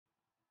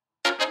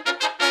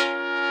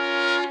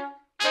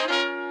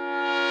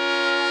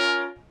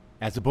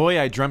As a boy,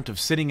 I dreamt of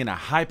sitting in a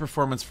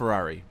high-performance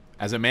Ferrari.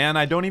 As a man,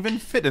 I don't even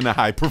fit in a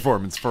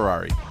high-performance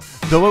Ferrari.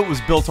 Though it was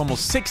built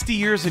almost 60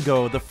 years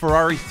ago, the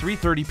Ferrari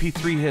 330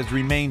 P3 has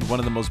remained one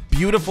of the most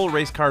beautiful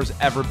race cars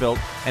ever built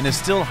and is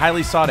still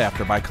highly sought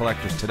after by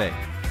collectors today.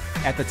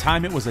 At the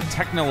time, it was a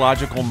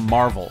technological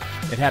marvel.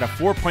 It had a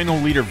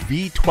 4.0-liter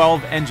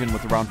V12 engine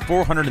with around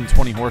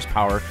 420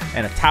 horsepower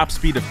and a top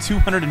speed of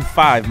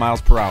 205 miles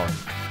per hour.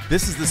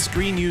 This is the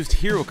screen-used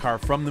hero car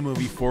from the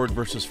movie Ford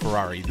vs.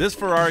 Ferrari. This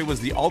Ferrari was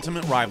the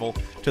ultimate rival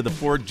to the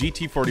Ford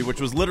GT40, which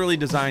was literally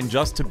designed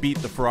just to beat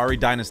the Ferrari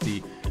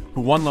dynasty,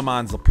 who won Le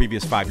Mans the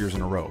previous 5 years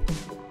in a row.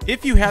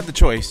 If you had the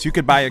choice, you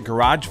could buy a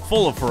garage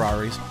full of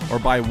Ferraris or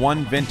buy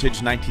one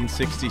vintage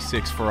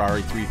 1966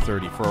 Ferrari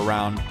 330 for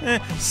around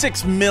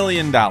 $6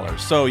 million.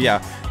 So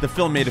yeah, the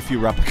film made a few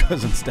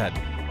replicas instead.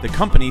 The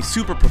company,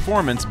 Super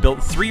Performance,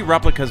 built 3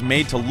 replicas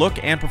made to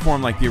look and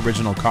perform like the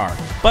original car,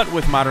 but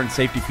with modern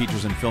safety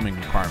features and filming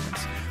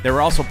requirements. They were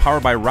also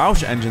powered by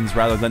Roush engines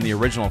rather than the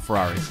original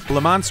Ferraris.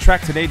 Le Mans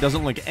track today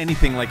doesn't look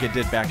anything like it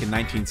did back in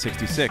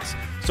 1966,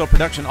 so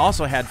production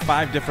also had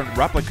 5 different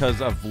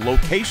replicas of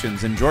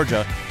locations in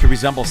Georgia to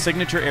resemble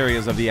signature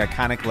areas of the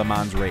iconic Le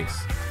Mans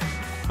race.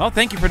 Well,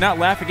 thank you for not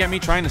laughing at me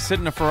trying to sit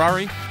in a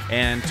Ferrari,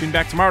 and tune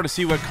back tomorrow to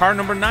see what car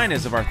number 9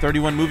 is of our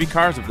 31 movie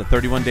cars of the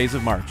 31 days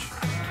of March.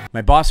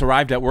 My boss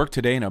arrived at work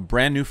today in a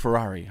brand new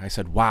Ferrari. I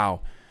said,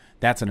 "Wow,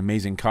 that's an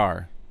amazing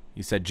car."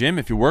 He said, "Jim,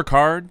 if you work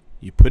hard,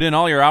 you put in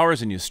all your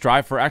hours, and you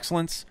strive for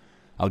excellence,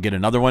 I'll get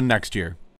another one next year."